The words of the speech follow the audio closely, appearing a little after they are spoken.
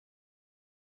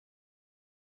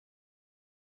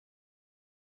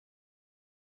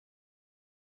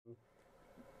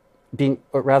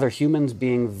or rather humans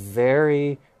being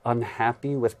very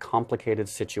unhappy with complicated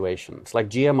situations. Like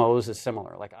GMOs is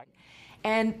similar.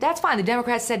 And that's fine. The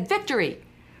Democrats said victory.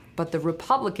 But the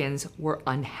Republicans were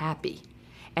unhappy,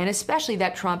 and especially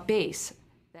that Trump base.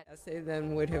 They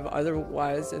then would have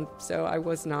otherwise, and so I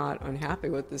was not unhappy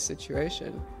with the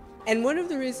situation. And one of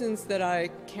the reasons that I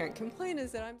can't complain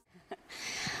is that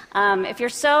if you're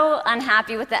so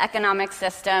unhappy with the economic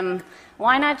system,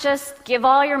 why not just give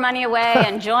all your money away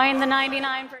and join the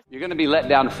 99%? You're going to be let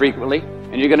down frequently,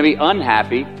 and you're going to be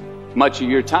unhappy much of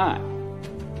your time.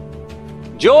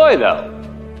 Joy, though.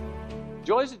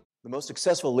 Joy's... The most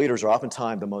successful leaders are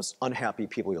oftentimes the most unhappy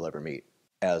people you'll ever meet.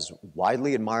 As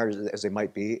widely admired as they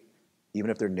might be, even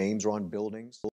if their names are on buildings.